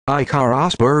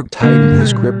Rosberg tightened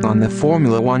his grip on the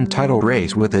Formula One title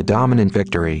race with a dominant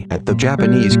victory at the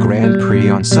Japanese Grand Prix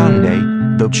on Sunday,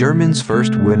 the German's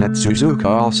first win at Suzuka,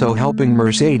 also helping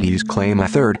Mercedes claim a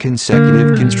third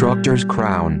consecutive Constructors'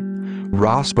 crown.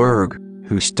 Rosberg,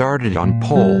 who started on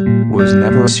pole, was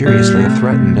never seriously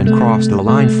threatened and crossed the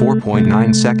line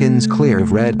 4.9 seconds clear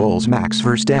of Red Bull's Max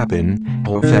Verstappen,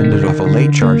 who fended off a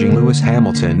late-charging Lewis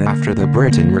Hamilton after the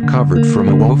Briton recovered from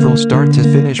a woeful start to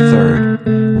finish third.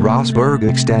 Rosberg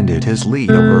extended his lead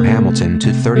over Hamilton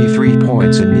to 33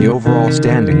 points in the overall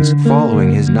standings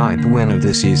following his 9th win of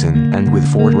the season, and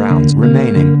with 4 rounds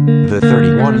remaining, the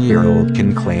 31-year-old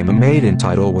can claim a maiden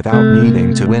title without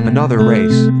needing to win another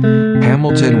race.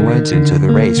 Hamilton went into the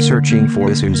race searching for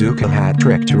the Suzuka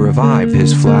hat-trick to revive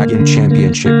his flag and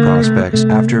championship prospects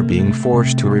after being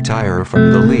forced to retire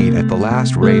from the lead at the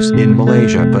last race in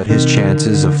Malaysia, but his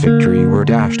chances of victory were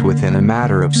dashed within a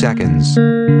matter of seconds.